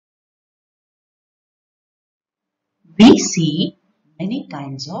We see many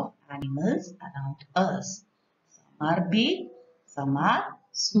kinds of animals around us. Some are big, some are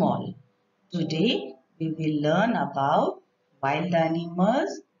small. Today we will learn about wild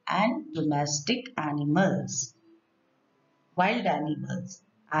animals and domestic animals. Wild animals.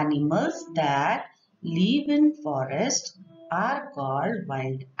 Animals that live in forest are called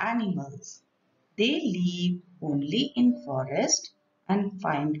wild animals. They live only in forest and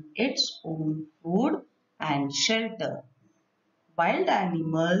find its own food and shelter. Wild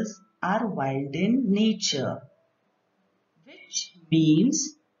animals are wild in nature, which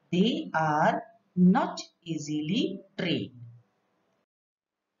means they are not easily trained.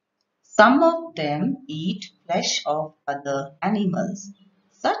 Some of them eat flesh of other animals.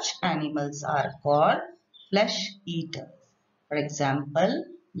 Such animals are called flesh eaters. For example,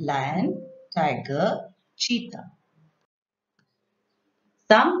 lion, tiger, cheetah.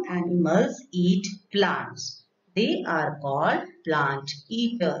 Some animals eat plants. They are called plant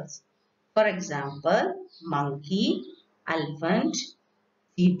eaters. For example, monkey, elephant,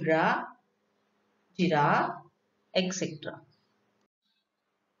 zebra, giraffe, etc.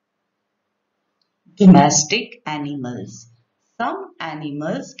 Domestic animals. Some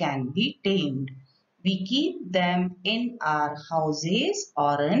animals can be tamed. We keep them in our houses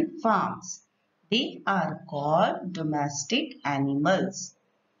or in farms. They are called domestic animals.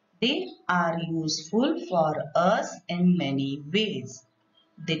 They are useful for us in many ways.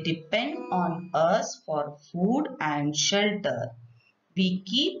 They depend on us for food and shelter. We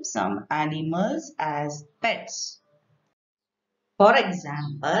keep some animals as pets. For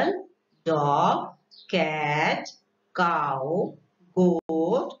example, dog, cat, cow,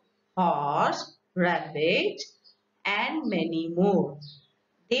 goat, horse, rabbit, and many more.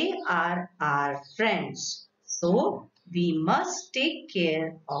 They are our friends, so we must take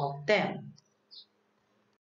care of them.